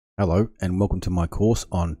Hello and welcome to my course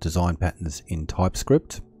on design patterns in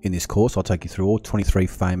TypeScript. In this course I'll take you through all 23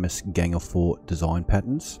 famous Gang of 4 design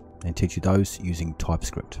patterns and teach you those using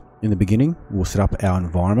TypeScript. In the beginning we'll set up our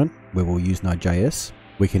environment where we'll use Node.js.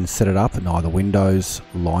 We can set it up in either Windows,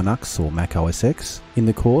 Linux or Mac OS X. In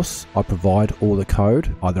the course I provide all the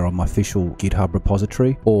code either on my official GitHub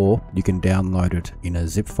repository, or you can download it in a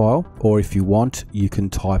zip file, or if you want you can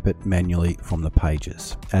type it manually from the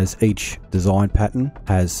pages, as each design pattern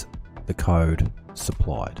has the code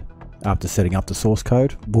supplied. After setting up the source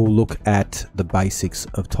code, we'll look at the basics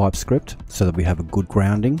of TypeScript so that we have a good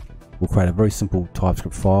grounding. We'll create a very simple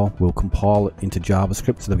TypeScript file. We'll compile it into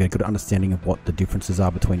JavaScript so that we get a good understanding of what the differences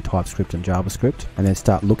are between TypeScript and JavaScript, and then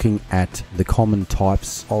start looking at the common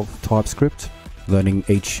types of TypeScript, learning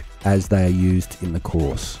each as they are used in the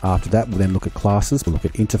course. After that, we'll then look at classes. We'll look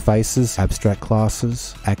at interfaces, abstract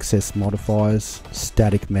classes, access modifiers,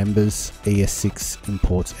 static members, ES6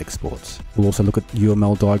 imports, exports. We'll also look at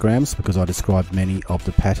UML diagrams because I described many of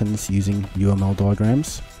the patterns using UML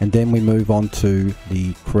diagrams. And then we move on to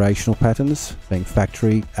the creational patterns, being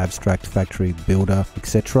factory, abstract, factory, builder,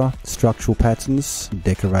 etc. Structural patterns,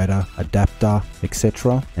 decorator, adapter,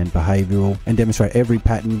 etc. and behavioral, and demonstrate every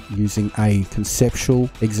pattern using a conceptual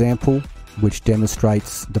example which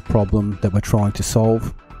demonstrates the problem that we're trying to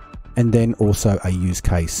solve, and then also a use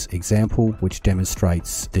case example which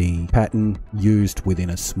demonstrates the pattern used within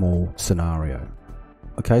a small scenario.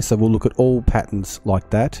 Okay, so we'll look at all patterns like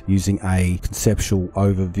that using a conceptual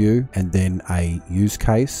overview and then a use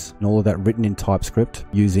case, and all of that written in TypeScript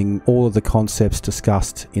using all of the concepts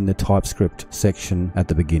discussed in the TypeScript section at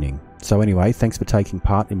the beginning. So anyway, thanks for taking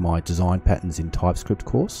part in my Design Patterns in TypeScript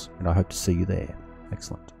course, and I hope to see you there.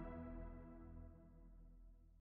 Excellent.